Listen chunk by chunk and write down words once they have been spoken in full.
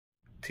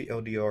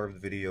TLDR of the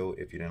video,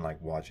 if you didn't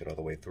like watch it all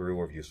the way through,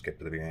 or if you skipped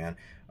to the very end,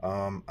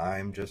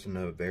 I'm just in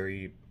a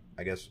very,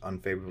 I guess,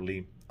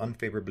 unfavorably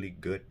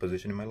good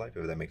position in my life,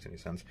 if that makes any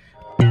sense.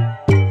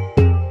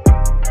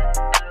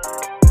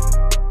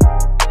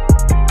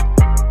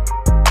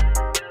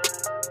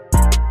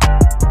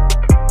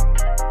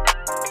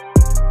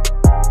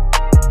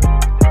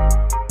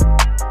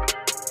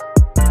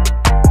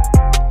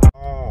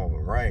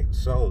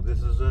 So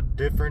this is a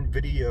different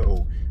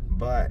video,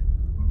 but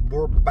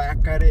we're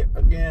back at it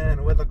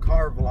again with a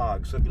car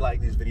vlog. So if you like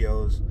these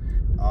videos,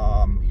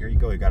 here you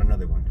go, you got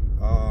another one.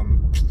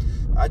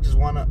 I just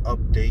want to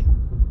update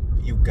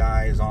you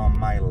guys on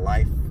my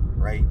life,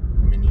 right?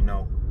 I mean, you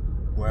know,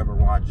 whoever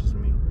watches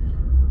me,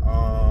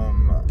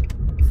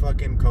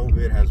 fucking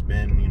COVID has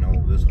been, you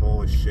know, this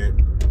whole shit,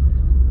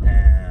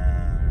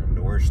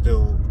 and we're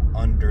still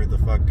under the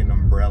fucking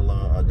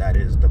umbrella that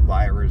is the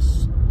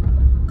virus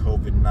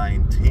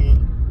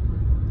COVID-19,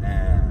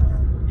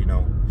 and you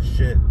know,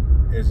 shit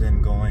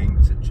isn't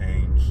going to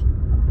change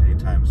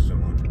anytime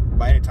soon.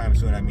 By anytime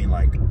soon, I mean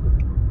like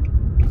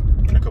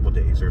in a couple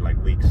days or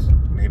like weeks,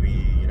 maybe,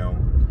 you know,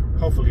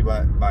 hopefully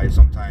by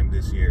sometime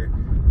this year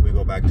we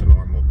go back to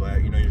normal.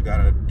 But you know, you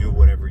gotta do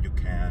whatever you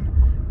can.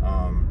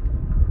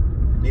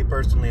 Me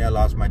personally, I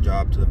lost my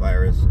job to the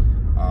virus,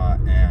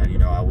 and you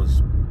know, I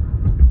was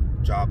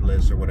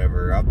jobless or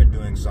whatever. I've been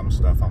doing some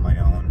stuff on my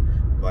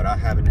own, but I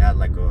haven't had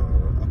like a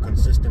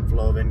consistent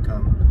flow of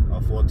income, a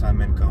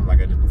full-time income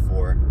like I did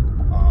before.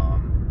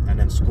 And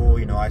then school,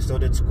 you know, I still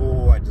did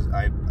school.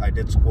 I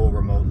did school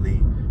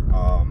remotely,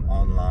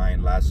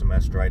 online last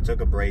semester. I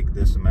took a break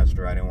this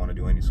semester. I didn't want to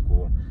do any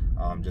school,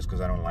 just because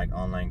I don't like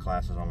online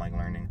classes, online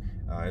learning.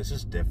 It's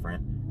just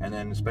different. And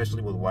then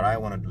especially with what I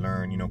want to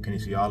learn, you know,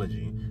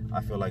 kinesiology,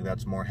 I feel like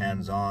that's more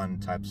hands-on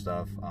type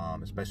stuff,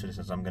 especially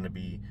since I'm going to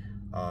be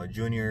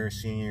junior,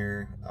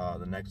 senior,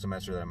 the next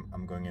semester that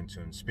I'm going into.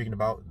 And speaking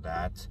about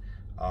that,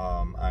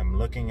 I'm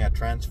looking at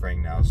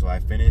transferring now. So I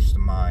finished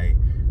my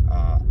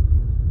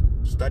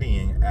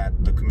studying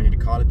at the community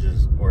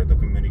colleges, or the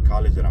community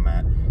college that I'm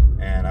at,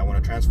 and I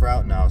want to transfer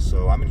out now.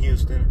 So I'm in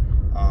Houston.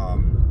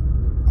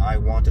 I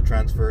want to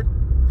transfer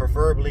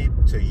preferably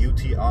to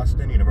UT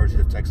Austin,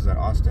 University of Texas at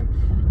Austin.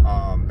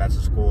 That's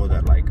a school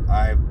that like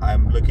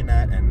I'm looking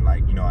at, and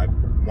like, you know, I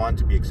want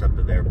to be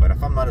accepted there. But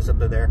if I'm not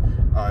accepted there,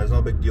 it's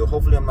no big deal.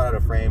 Hopefully I'm not at a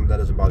frame that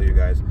doesn't bother you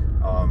guys.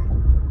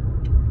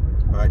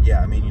 But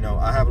yeah, I mean, you know,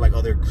 I have like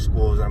other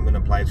schools that I'm going to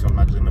apply to. I'm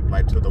not just going to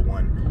apply to the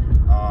one.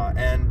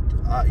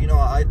 You know,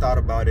 I thought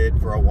about it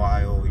for a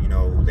while. You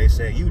know, they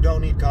say you don't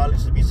need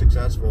college to be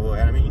successful,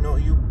 and I mean, you know,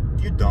 you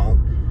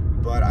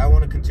don't. But I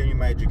want to continue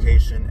my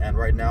education, and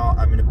right now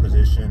I'm in a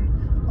position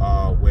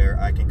where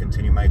I can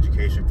continue my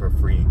education for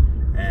free.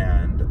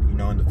 And you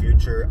know, in the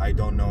future, I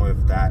don't know if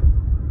that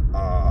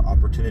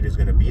opportunity is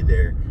going to be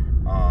there,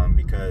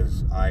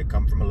 because I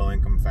come from a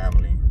low-income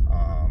family.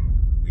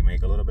 We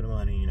make a little bit of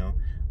money, you know.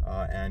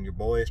 And your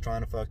boy is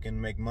trying to fucking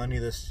make money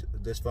this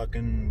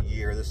fucking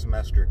year, this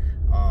semester.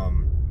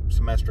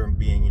 Semester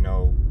being, you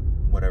know,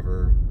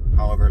 whatever,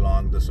 however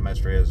long the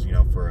semester is, you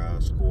know, for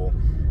school.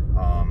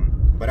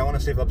 But I want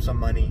to save up some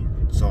money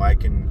so I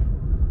can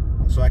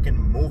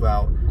move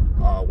out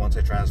once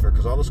I transfer,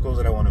 because all the schools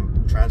that I want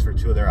to transfer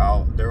to, they're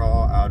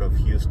all out of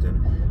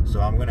Houston.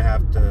 So I'm gonna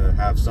have to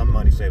have some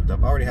money saved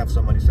up. I already have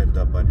some money saved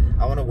up, but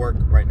I want to work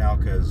right now,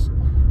 because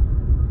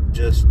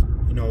just,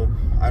 you know,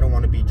 I don't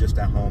want to be just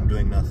at home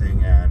doing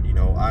nothing. And you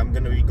know, I'm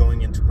going to be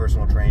going into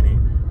personal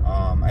training.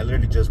 I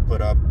literally just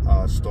put up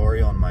a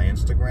story on my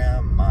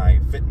Instagram, my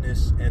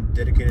fitness and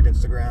dedicated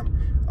Instagram,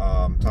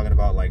 talking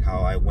about like how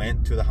I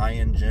went to the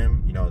high-end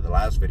gym. You know, the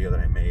last video that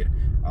I made,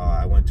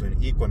 I went to an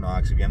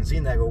Equinox. If you haven't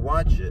seen that, go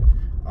watch it.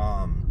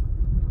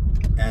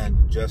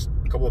 And just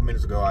a couple of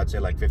minutes ago, I'd say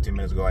like 15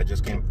 minutes ago, I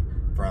just came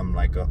from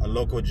like a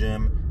local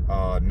gym,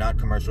 not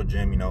commercial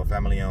gym, you know,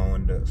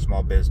 family-owned,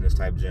 small business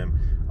type gym.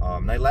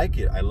 And I like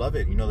it. I love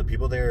it. You know, the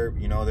people there,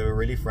 you know, they were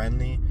really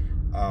friendly.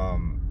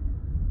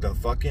 The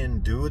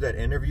fucking dude that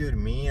interviewed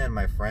me and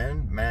my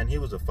friend, man, he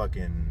was a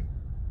fucking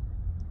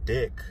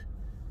dick.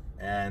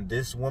 And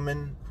this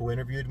woman who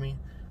interviewed me,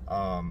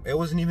 it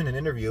wasn't even an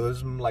interview. It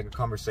was like a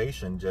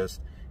conversation.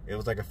 It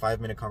was like a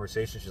 5-minute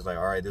conversation. She's like,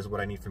 all right, this is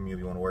what I need from you if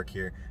you want to work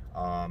here.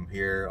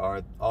 Here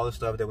are all the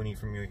stuff that we need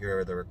from you. Here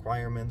are the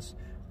requirements.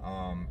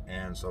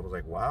 And so I was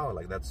like, wow,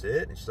 like that's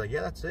it? And she's like,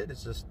 yeah, that's it.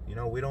 It's just, you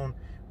know,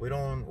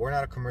 we're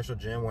not a commercial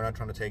gym. We're not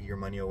trying to take your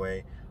money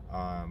away.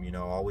 You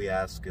know, all we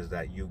ask is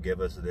that you give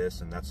us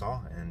this, and that's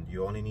all. And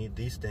you only need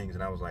these things.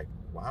 And I was like,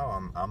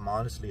 wow, I'm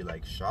honestly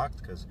like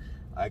shocked, because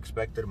I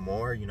expected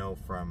more, you know,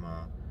 from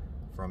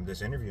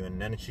this interview.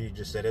 And then she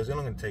just said it was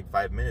only going to take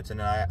 5 minutes.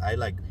 And then I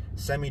like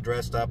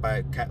semi-dressed up,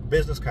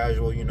 business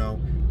casual, you know,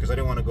 because I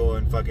didn't want to go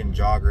in fucking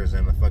joggers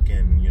and a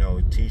fucking, you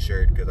know,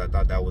 t-shirt, because I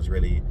thought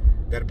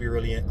that'd be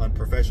really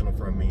unprofessional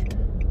from me.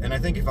 And I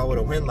think if I would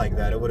have went like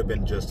that, it would have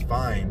been just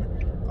fine.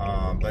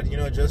 But you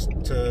know, just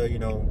to, you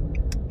know,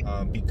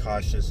 be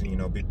cautious and, you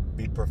know, be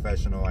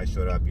professional, I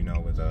showed up, you know,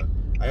 with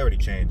I already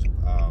changed,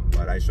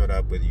 but I showed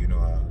up with, you know,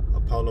 a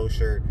polo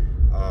shirt,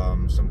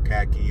 some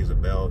khakis, a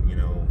belt, you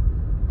know.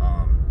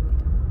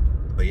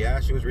 But yeah,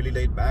 she was really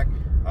laid back.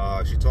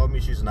 She told me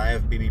she's an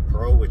IFBB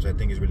Pro, which I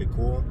think is really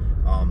cool.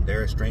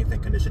 They're a strength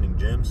and conditioning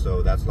gym,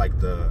 so that's like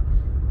the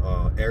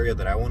area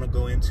that I want to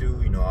go into.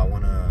 You know, I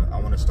want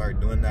to start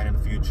doing that in the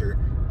future.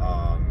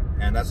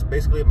 And that's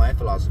basically my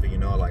philosophy. You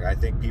know, like, I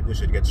think people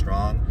should get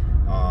strong.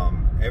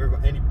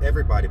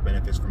 Everybody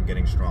benefits from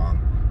getting strong.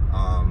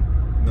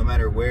 No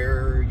matter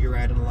where you're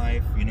at in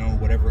life, you know,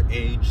 whatever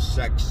age,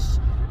 sex,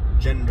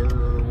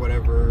 gender,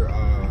 whatever,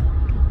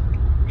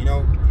 you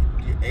know,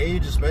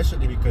 age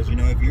especially, because, you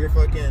know, if you're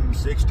fucking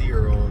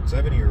 60-year-old,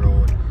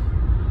 70-year-old,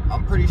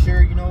 I'm pretty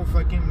sure, you know,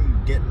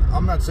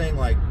 I'm not saying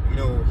like, you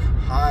know,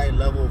 high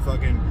level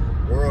fucking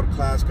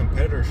world-class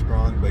competitor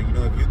strong, but, you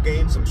know, if you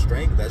gain some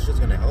strength, that's just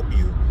gonna help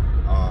you.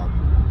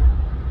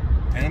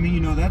 And I mean,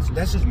 you know, that's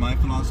just my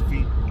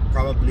philosophy.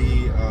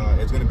 Probably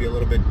it's gonna be a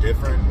little bit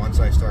different once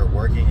I start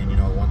working, and, you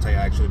know, once I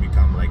actually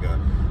become like a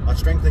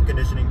strength and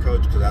conditioning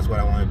coach, because that's what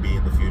I want to be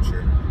in the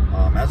future.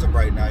 As of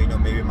right now, you know,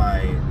 maybe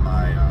my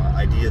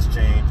ideas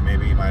change,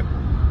 maybe my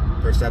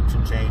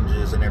perception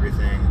changes and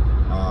everything,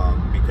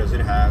 because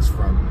it has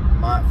from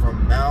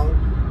now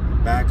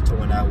back to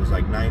when I was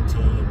like 19,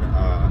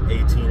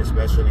 18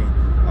 especially.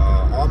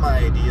 All my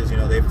ideas, you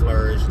know, they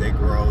flourish, they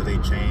grow, they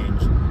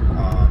change.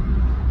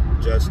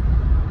 Just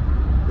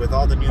with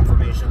all the new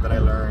information that I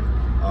learn,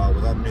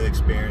 with all the new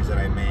experience that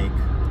I make,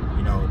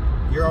 you know,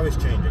 you're always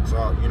changing.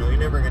 So, you know, you're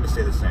never going to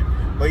stay the same.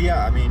 But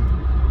yeah, I mean,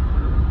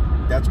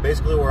 that's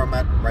basically where I'm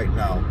at right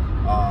now.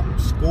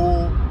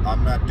 School,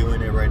 I'm not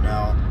doing it right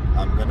now.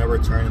 I'm going to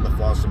return in the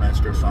fall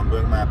semester, so I'm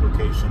doing my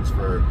applications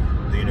for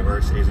the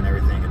universities and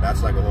everything, and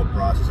that's like a whole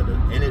process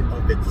in it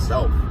of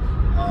itself.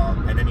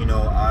 And then, you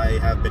know, I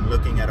have been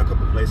looking at a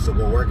couple places to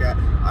go work at.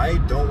 I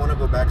don't want to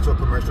go back to a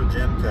commercial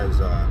gym because,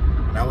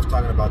 and I was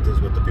talking about this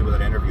with the people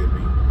that interviewed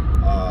me,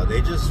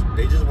 they just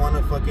want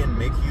to fucking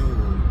make you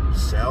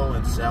sell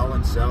and sell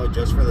and sell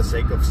just for the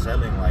sake of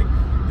selling. Like,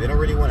 they don't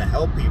really want to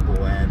help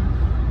people.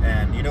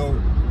 And you know,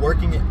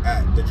 working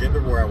at the gym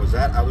where I was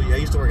at, I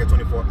used to work at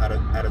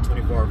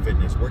 24-hour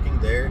fitness. Working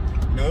there,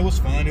 you know, it was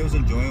fun, it was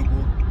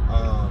enjoyable,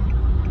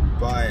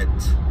 but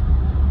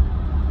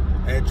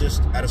it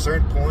just, at a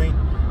certain point,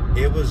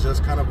 it was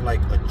just kind of like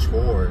a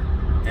chore.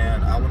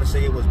 And I want to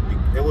say it was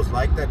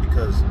like that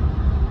because,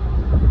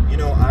 you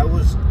know, I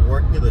was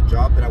working at the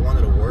job that I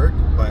wanted to work,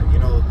 but, you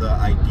know, the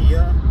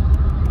idea,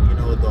 you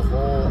know, the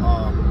whole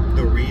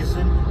the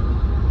reason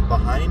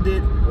behind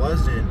it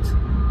wasn't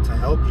to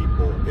help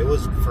people. It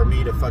was for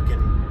me to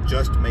fucking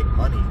just make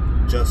money,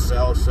 just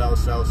sell.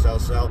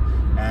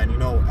 And, you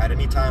know, at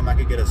any time I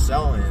could get a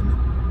sell in,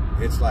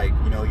 it's like,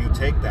 you know, you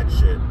take that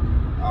shit.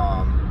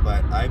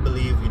 But I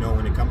believe, you know,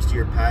 when it comes to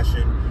your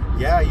passion,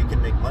 yeah, you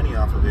can make money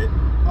off of it.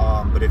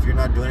 But if you're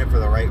not doing it for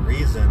the right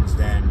reasons,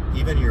 then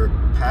even your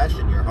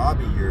passion, your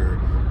hobby, your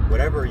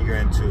whatever you're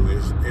into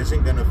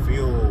isn't gonna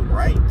feel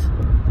right.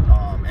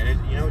 And it,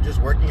 you know,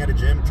 just working at a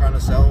gym trying to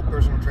sell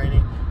personal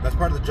training, that's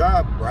part of the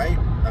job, right?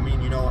 I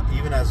mean, you know,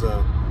 even as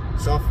a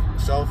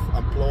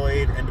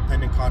self-employed,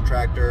 independent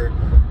contractor,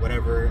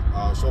 whatever,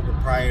 sole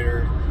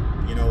proprietor,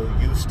 you know,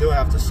 you still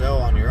have to sell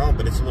on your own,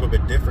 but it's a little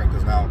bit different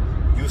because now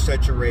you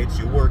set your rates,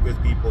 you work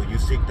with people, you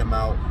seek them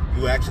out,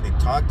 you actually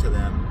talk to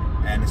them,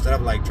 and instead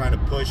of like trying to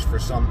push for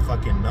some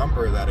fucking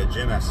number that a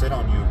gym has set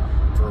on you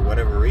for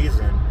whatever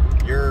reason,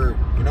 you're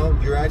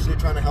actually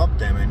trying to help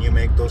them, and you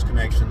make those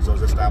connections,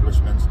 those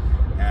establishments,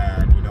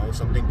 and, you know,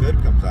 something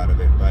good comes out of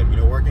it. But, you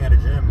know, working at a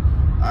gym,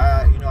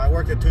 I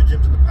worked at 2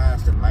 gyms in the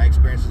past, and my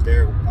experiences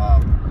there,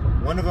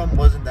 one of them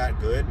wasn't that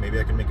good. Maybe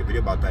I can make a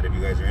video about that if you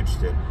guys are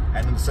interested.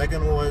 And then the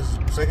second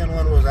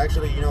one was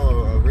actually, you know,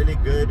 a really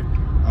good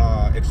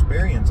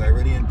experience. I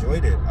really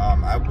enjoyed it.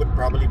 I would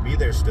probably be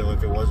there still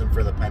if it wasn't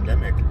for the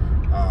pandemic.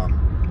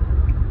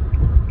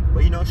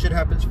 But, you know, shit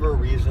happens for a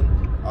reason.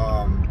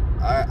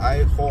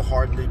 I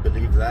wholeheartedly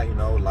believe that, you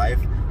know,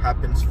 life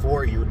happens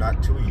for you,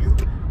 not to you.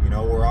 You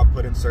know, we're all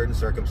put in certain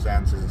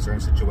circumstances, in certain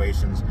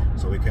situations,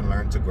 so we can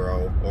learn to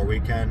grow, or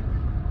we can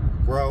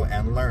grow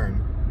and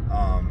learn.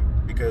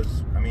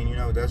 Because, I mean, you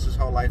know, that's just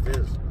how life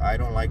is. I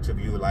don't like to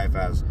view life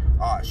as,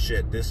 ah,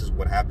 shit, this is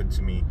what happened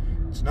to me.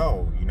 It's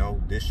no, you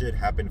know, this shit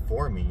happened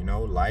for me. You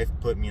know, life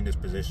put me in this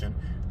position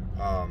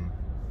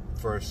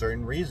for a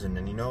certain reason.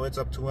 And, you know, it's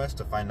up to us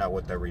to find out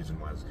what that reason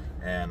was.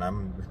 And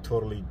I'm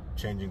totally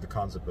changing the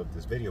concept of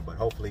this video. But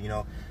hopefully, you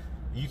know,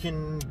 you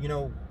can, you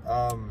know,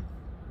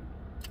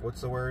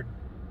 what's the word?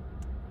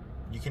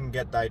 You can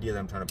get the idea that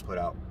I'm trying to put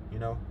out, you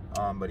know?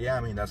 But yeah, I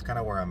mean, that's kind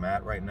of where I'm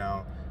at right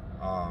now.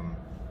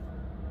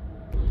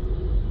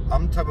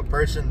 I'm the type of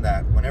person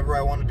that whenever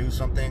I want to do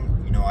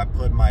something, you know, I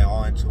put my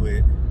all into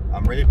it.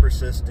 I'm really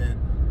persistent.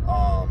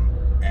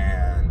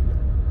 And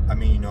I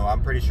mean, you know,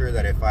 I'm pretty sure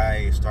that if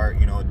I start,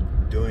 you know,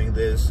 doing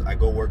this, I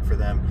go work for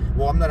them.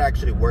 Well, I'm not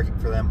actually working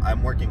for them.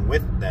 I'm working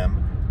with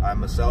them.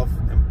 I'm a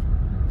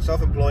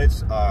self-employed,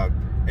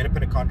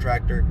 independent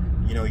contractor,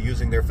 you know,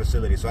 using their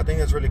facility. So I think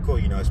that's really cool,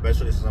 you know,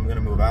 especially since I'm going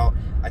to move out.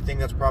 I think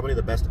that's probably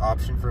the best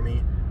option for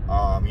me.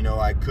 You know,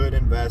 I could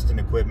invest in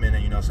equipment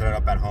and, you know, set it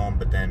up at home,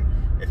 but then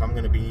if I'm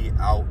gonna be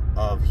out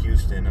of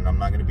Houston and I'm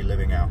not gonna be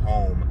living at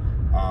home,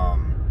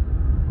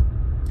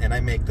 and I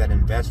make that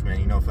investment,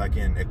 you know, if I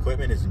can,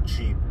 equipment isn't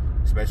cheap,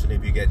 especially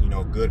if you get, you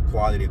know, good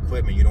quality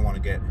equipment. You don't want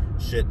to get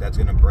shit that's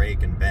gonna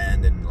break and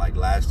bend and like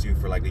last you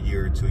for like a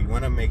year or two. You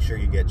want to make sure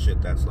you get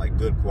shit that's like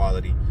good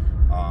quality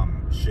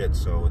shit.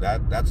 So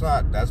that's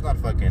not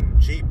fucking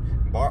cheap.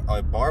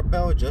 A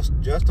barbell, just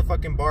a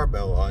fucking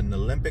barbell, an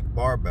Olympic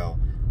barbell,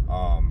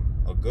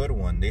 a good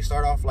one, they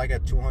start off like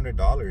at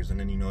 $200, and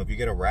then, you know, if you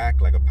get a rack,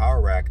 like a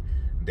power rack,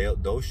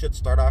 those shit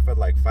start off at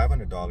like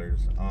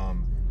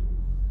 $500.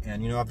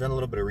 And, you know, I've done a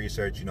little bit of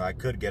research. You know, I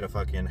could get a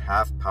fucking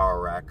half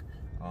power rack,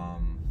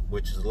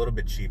 which is a little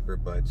bit cheaper,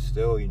 but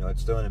still, you know,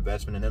 it's still an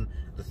investment. And then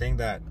the thing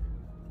that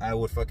I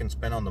would fucking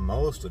spend on the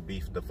most would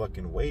be the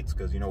fucking weights,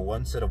 because, you know,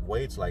 one set of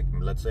weights, like,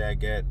 let's say I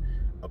get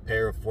a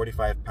pair of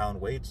 45-pound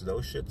weights,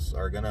 those shits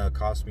are gonna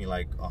cost me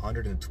like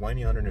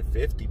 120,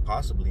 150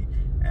 possibly.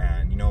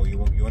 And, you know, you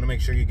want to make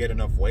sure you get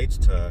enough weights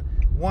to,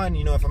 one,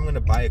 you know, if I'm gonna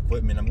buy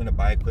equipment, I'm gonna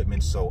buy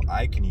equipment so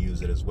I can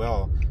use it as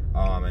well.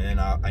 And then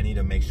I need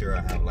to make sure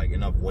I have like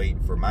enough weight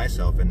for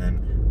myself, and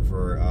then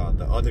for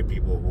the other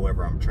people,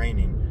 whoever I'm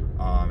training.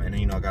 And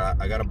then, you know,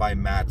 I gotta buy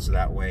mats so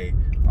that way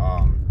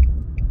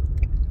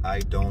I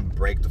don't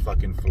break the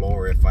fucking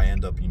floor if I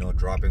end up, you know,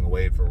 dropping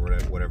weight for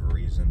whatever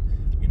reason,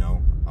 you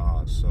know.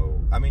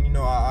 So I mean, you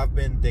know, I've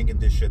been thinking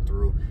this shit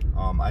through.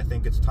 I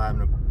think it's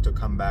time to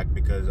come back,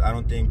 because I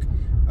don't think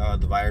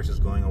the virus is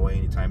going away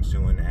anytime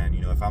soon. And,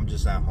 you know, if I'm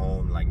just at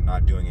home, like,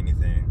 not doing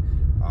anything,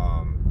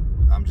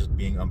 I'm just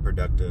being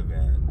unproductive,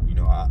 and, you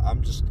know,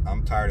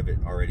 I'm tired of it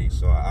already.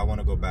 So I want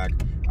to go back.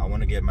 I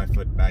want to get my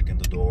foot back in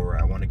the door.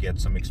 I want to get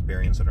some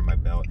experience under my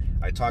belt.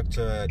 I talked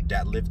to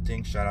Dad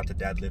Lifting, shout out to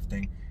Dad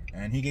Lifting,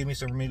 and he gave me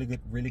some really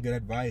good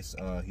advice.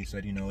 He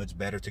said, you know, it's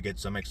better to get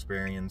some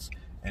experience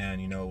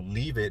and, you know,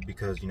 leave it,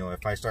 because, you know,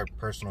 if I start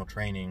personal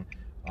training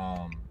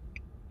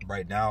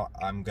right now,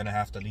 I'm gonna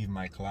have to leave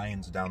my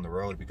clients down the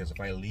road, because if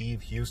I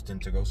leave Houston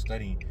to go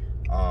study,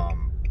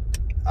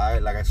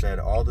 like I said,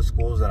 all the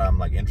schools that I'm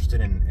like interested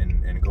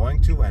in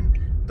going to, and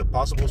the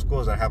possible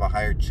schools that have a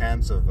higher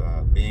chance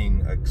of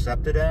being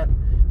accepted at,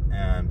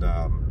 and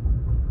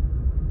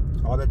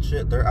all that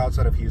shit, they're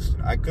outside of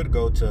Houston. I could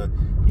go to,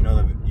 you know,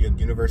 the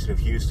University of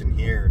Houston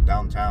here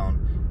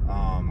downtown,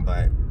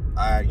 but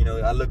you know,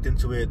 I looked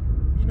into it.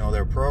 You know,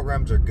 their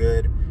programs are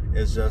good.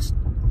 It's just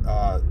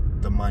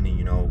the money,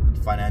 you know,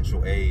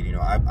 financial aid. You know,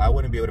 I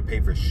wouldn't be able to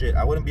pay for shit.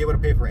 I wouldn't be able to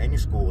pay for any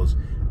schools.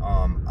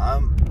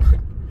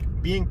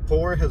 Being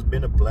poor has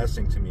been a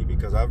blessing to me,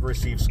 because I've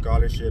received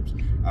scholarships.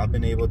 I've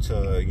been able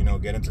to, you know,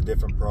 get into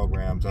different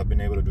programs. I've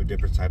been able to do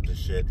different types of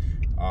shit.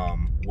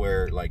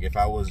 Where, like, if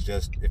I was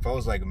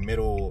like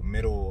middle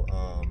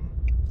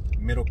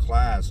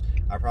class,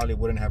 I probably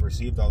wouldn't have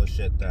received all the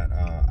shit that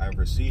I've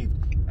received.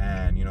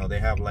 And, you know, they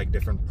have like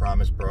different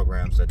promise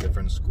programs at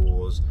different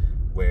schools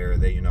where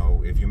they, you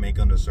know, if you make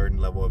under a certain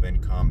level of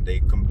income,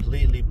 they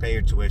completely pay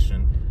your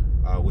tuition,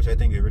 which I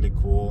think is really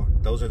cool.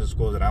 Those are the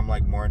schools that I'm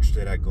like more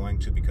interested at going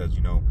to, because,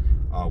 you know,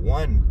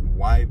 one,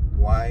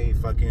 why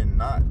fucking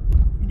not?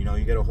 You know,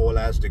 you get a whole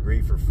ass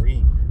degree for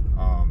free.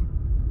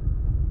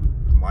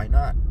 Why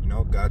not? You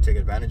know, gotta take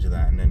advantage of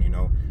that, and then, you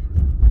know,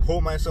 pull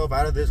myself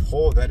out of this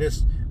hole that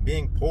is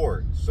being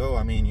poor. So,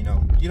 I mean, you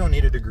know, you don't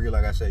need a degree.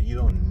 Like I said, you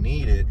don't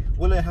need it.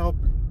 Will it help?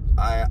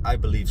 I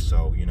believe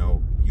so. You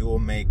know, you will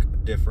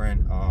make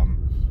different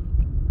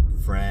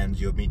friends,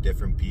 you'll meet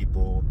different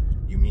people,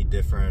 you meet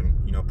different,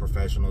 you know,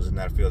 professionals in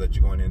that field that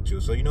you're going into.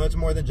 So, you know, it's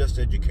more than just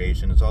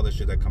education, it's all the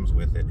shit that comes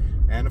with it.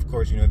 And of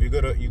course, you know, if you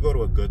go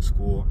to a good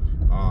school,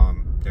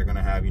 they're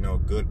gonna have, you know,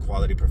 good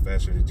quality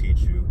professors to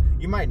teach you.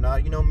 You might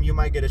not, you know, you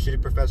might get a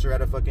shitty professor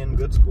at a fucking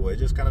good school. It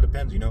just kind of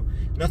depends, you know.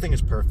 Nothing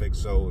is perfect,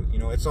 so, you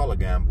know, it's all a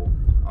gamble.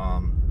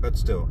 But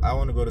still, I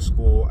want to go to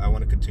school. I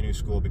want to continue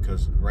school,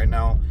 because right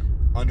now,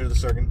 under the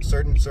certain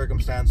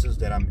circumstances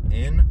that I'm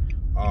in,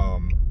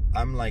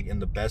 I'm like in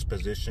the best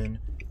position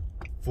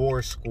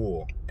for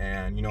school.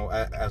 And, you know,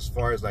 as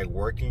far as like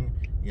working,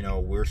 you know,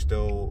 we're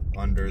still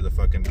under the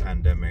fucking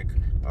pandemic.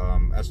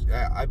 As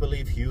I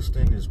believe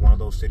Houston is one of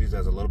those cities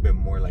that's a little bit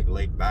more like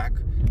laid back.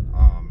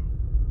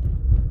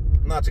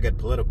 Not to get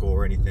political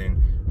or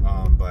anything,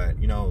 but,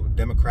 you know,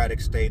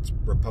 Democratic states,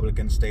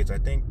 Republican states. I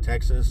think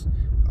Texas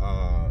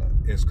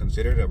is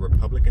considered a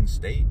Republican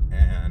state,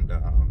 and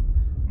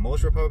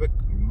most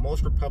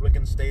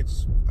Republican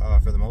states,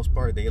 for the most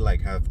part, they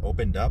like have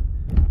opened up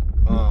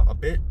a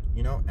bit,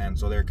 you know, and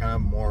so they're kind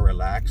of more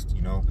relaxed,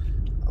 you know.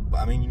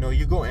 I mean, you know,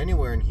 you go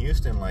anywhere in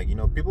Houston, like, you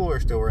know, people are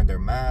still wearing their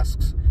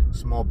masks.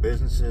 Small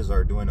businesses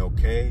are doing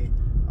okay.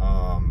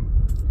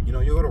 You know,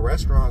 you go to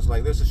restaurants,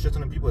 like, there's a shit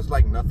ton of people. It's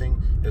like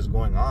nothing is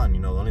going on.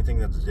 You know, the only thing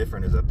that's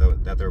different is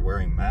that they're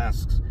wearing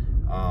masks,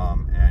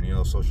 and, you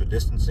know, social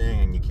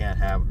distancing, and you can't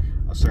have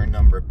a certain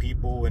number of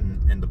people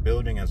in the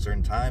building at a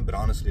certain time. But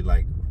honestly,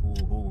 like,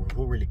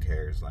 who really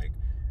cares? Like,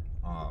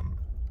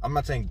 I'm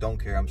not saying don't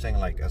care. I'm saying,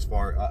 like, as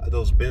far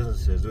those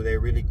businesses, do they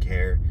really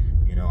care?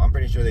 You know, I'm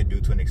pretty sure they do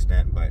to an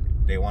extent, but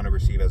they want to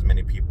receive as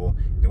many people.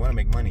 They want to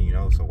make money, you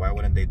know, so why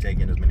wouldn't they take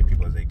in as many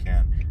people as they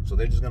can? So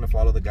they're just going to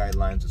follow the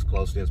guidelines as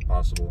closely as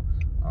possible,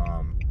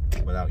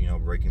 without, you know,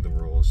 breaking the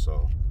rules.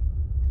 So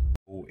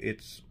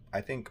it's,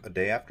 I think, a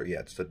day after. Yeah,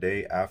 it's the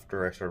day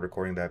after I started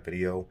recording that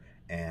video.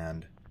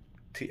 And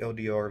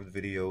TLDR of the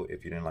video,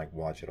 if you didn't like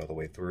watch it all the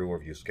way through, or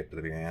if you skipped to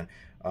the very end,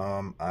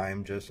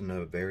 I'm just in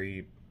a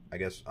very, I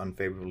guess,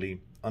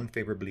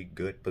 unfavorably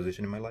good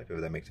position in my life,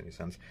 if that makes any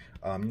sense.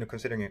 You know,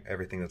 considering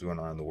everything that's going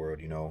on in the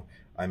world, you know,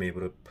 I'm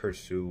able to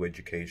pursue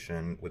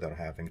education without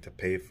having to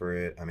pay for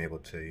it. I'm able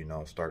to, you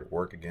know, start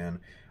work again.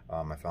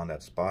 I found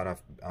that spot.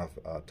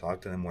 I've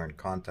talked to them. We're in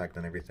contact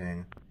and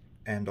everything.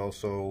 And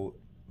also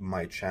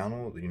my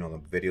channel, you know,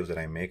 the videos that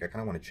I make, I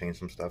kind of want to change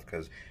some stuff,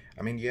 because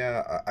I mean,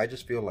 yeah, I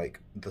just feel like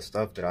the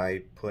stuff that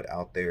I put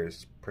out there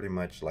is pretty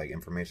much like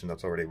information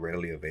that's already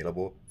readily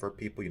available for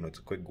people. You know, it's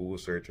a quick Google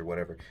search or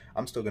whatever.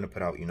 I'm still going to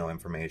put out, you know,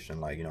 information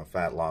like, you know,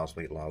 fat loss,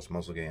 weight loss,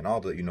 muscle gain, all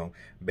the, you know,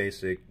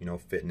 basic, you know,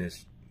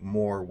 fitness,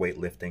 more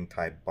weightlifting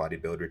type,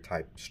 bodybuilder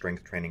type,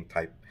 strength training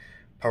type,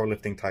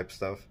 powerlifting type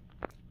stuff.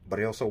 But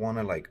I also want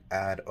to like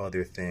add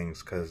other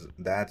things, because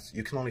that's,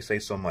 you can only say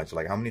so much.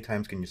 Like, how many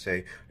times can you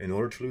say, in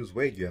order to lose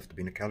weight, you have to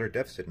be in a calorie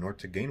deficit. In order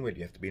to gain weight,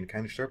 you have to be in a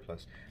calorie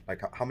surplus.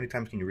 Like, how many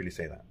times can you really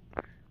say that?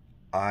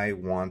 I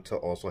want to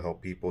also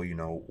help people, you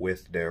know,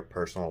 with their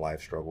personal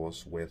life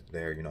struggles, with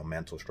their, you know,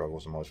 mental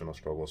struggles, emotional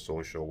struggles,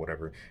 social,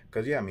 whatever.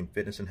 Because, yeah, I mean,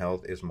 fitness and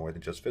health is more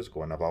than just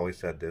physical. And I've always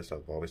said this,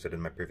 I've always said it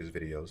in my previous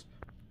videos.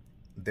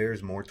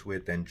 There's more to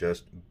it than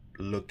just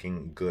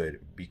looking good,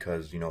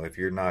 because, you know, if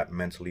you're not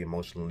mentally,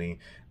 emotionally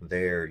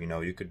there, you know,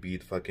 you could be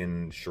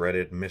fucking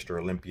shredded Mr.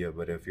 Olympia,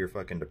 but if you're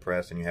fucking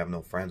depressed and you have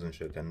no friends and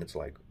shit, then it's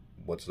like,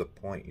 what's the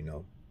point, you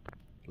know?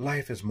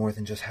 Life is more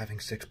than just having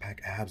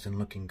six-pack abs and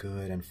looking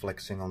good and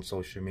flexing on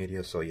social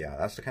media. So yeah,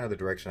 that's the kind of the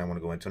direction I want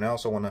to go into. And I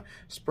also want to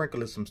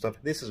sprinkle in some stuff.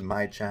 This is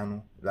my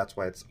channel. That's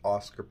why it's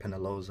Oscar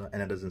Penaloza,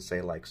 and it doesn't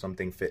say like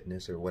something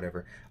fitness or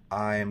whatever.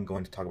 I am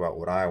going to talk about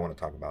what I want to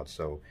talk about.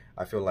 So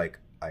I feel like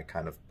I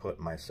kind of put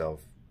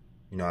myself,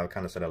 you know, I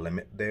kind of set a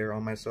limit there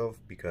on myself,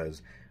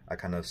 because I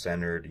kind of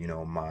centered, you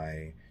know,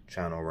 my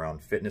channel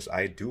around fitness.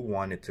 I do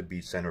want it to be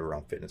centered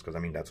around fitness, because I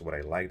mean, that's what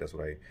I like. That's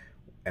what I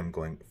am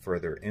going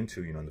further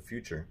into, you know, in the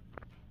future.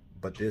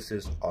 But this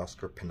is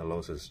Oscar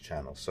Penaloza's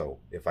channel. So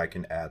if I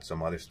can add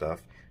some other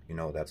stuff, you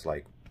know, that's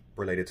like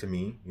related to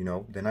me, you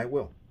know, then I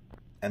will.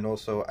 And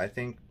also, I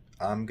think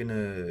I'm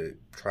gonna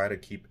try to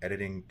keep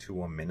editing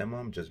to a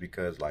minimum, just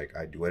because like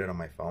I do edit on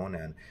my phone,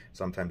 and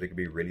sometimes it can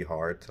be really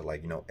hard to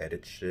like, you know,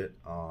 edit shit,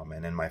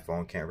 and then my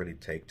phone can't really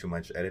take too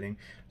much editing.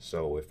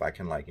 So if I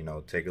can like, you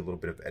know, take a little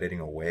bit of editing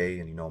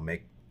away and, you know,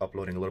 make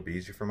uploading a little bit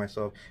easier for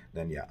myself,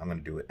 then yeah, I'm gonna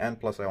do it. And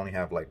plus, I only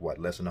have like, what,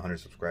 less than 100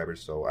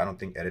 subscribers, so I don't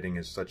think editing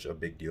is such a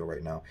big deal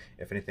right now.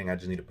 If anything, I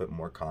just need to put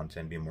more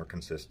content, be more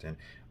consistent.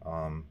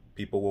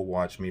 People will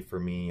watch me for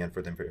me and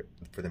for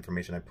the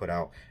information I put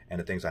out and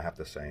the things I have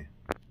to say.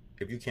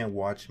 If you can't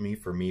watch me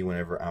for me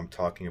whenever I'm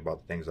talking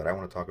about the things that I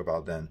want to talk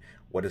about, then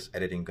what is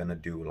editing gonna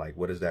do? Like,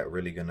 what is that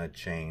really gonna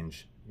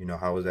change? You know,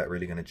 how is that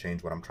really gonna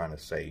change what I'm trying to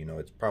say? You know,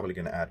 it's probably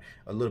gonna add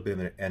a little bit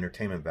of an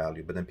entertainment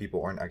value, but then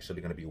people aren't actually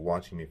gonna be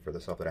watching me for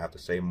the stuff that I have to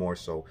say, more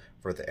so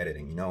for the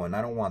editing, you know? And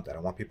I don't want that. I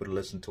want people to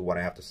listen to what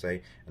I have to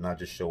say and not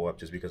just show up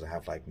just because I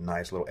have like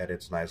nice little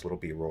edits, nice little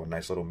B-roll,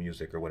 nice little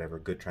music or whatever,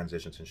 good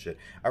transitions and shit.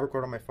 I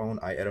record on my phone,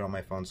 I edit on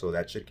my phone, so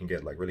that shit can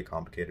get like really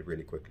complicated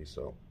really quickly,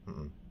 so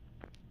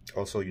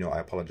Also, you know, I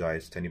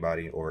apologize to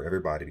anybody or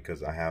everybody,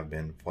 because I have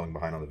been falling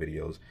behind on the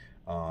videos.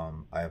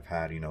 I've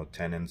had, you know,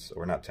 tenants,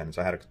 or not tenants,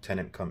 I had a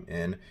tenant come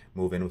in,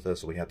 move in with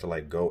us, so we had to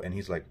like go, and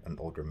he's like an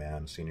older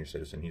man, senior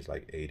citizen, he's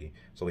like 80,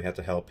 so we had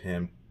to help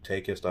him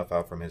take his stuff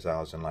out from his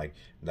house, and like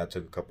that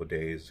took a couple of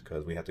days,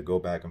 because we had to go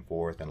back and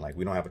forth, and like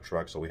we don't have a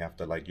truck, so we have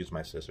to like use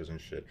my sisters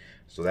and shit.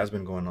 So that's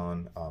been going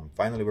on.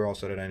 Finally we're all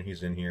settled in,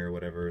 he's in here,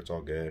 whatever, it's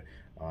all good.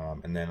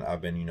 And then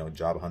I've been, you know,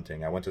 job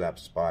hunting. I went to that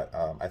spot.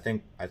 I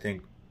think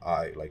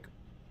I like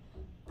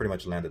pretty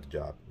much landed the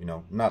job, you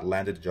know, not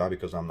landed the job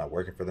because I'm not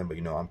working for them, but,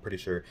 you know, I'm pretty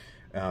sure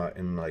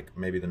in like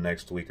maybe the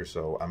next week or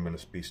so, I'm going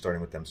to be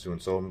starting with them soon.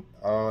 So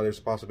there's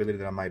a possibility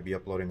that I might be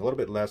uploading a little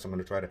bit less. I'm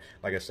going to try to,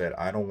 like I said,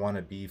 I don't want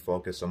to be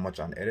focused so much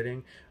on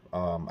editing.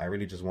 I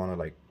really just want to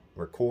like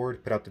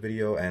record, put out the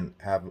video, and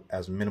have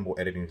as minimal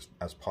editing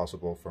as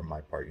possible from my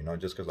part, you know,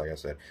 just because, like I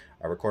said,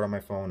 I record on my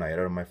phone, I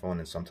edit on my phone,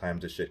 and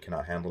sometimes this shit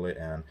cannot handle it,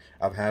 and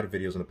I've had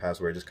videos in the past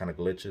where it just kind of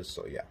glitches.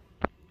 So yeah,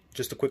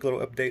 just a quick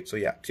little update. So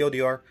yeah,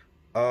 TLDR,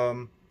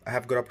 I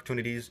have good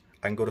opportunities.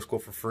 I can go to school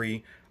for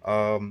free.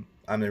 I'm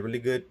in a really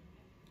good,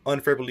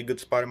 unfavorably good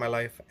spot in my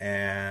life,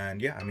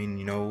 and yeah, I mean,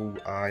 you know,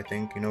 I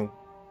think, you know,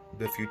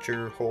 the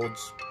future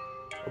holds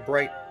a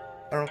bright,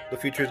 I don't know, the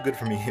future is good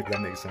for me, if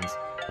that makes sense.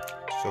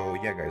 So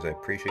yeah, guys, I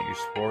appreciate your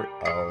support.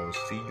 I'll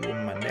see you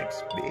in my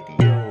next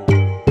video.